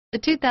The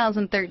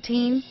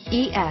 2013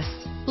 ES.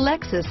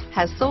 Lexus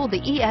has sold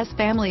the ES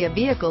family of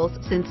vehicles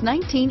since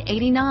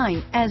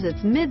 1989 as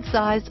its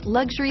mid-sized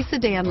luxury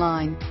sedan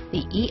line.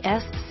 The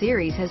ES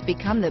series has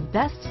become the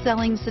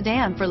best-selling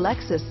sedan for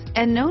Lexus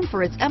and known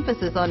for its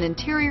emphasis on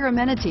interior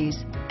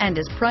amenities and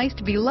is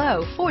priced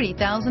below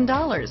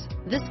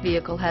 $40,000. This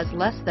vehicle has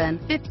less than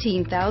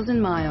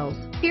 15,000 miles.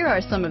 Here are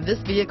some of this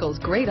vehicle's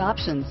great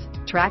options: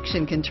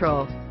 traction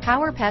control,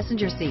 power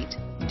passenger seat,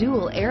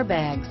 dual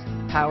airbags,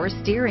 power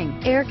steering,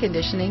 air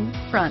conditioning,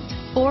 front,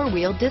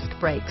 four-wheel disc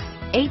brakes,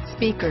 8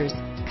 speakers,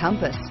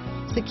 compass,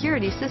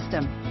 security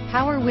system,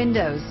 power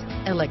windows,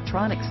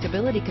 electronic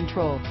stability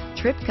control,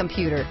 trip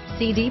computer,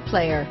 CD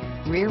player,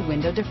 rear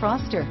window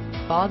defroster,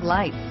 fog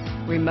lights,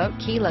 remote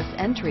keyless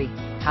entry,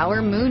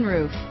 power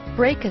moonroof,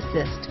 brake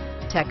assist,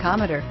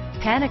 tachometer,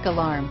 panic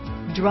alarm.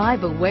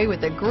 Drive away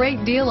with a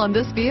great deal on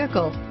this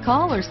vehicle.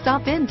 Call or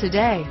stop in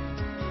today.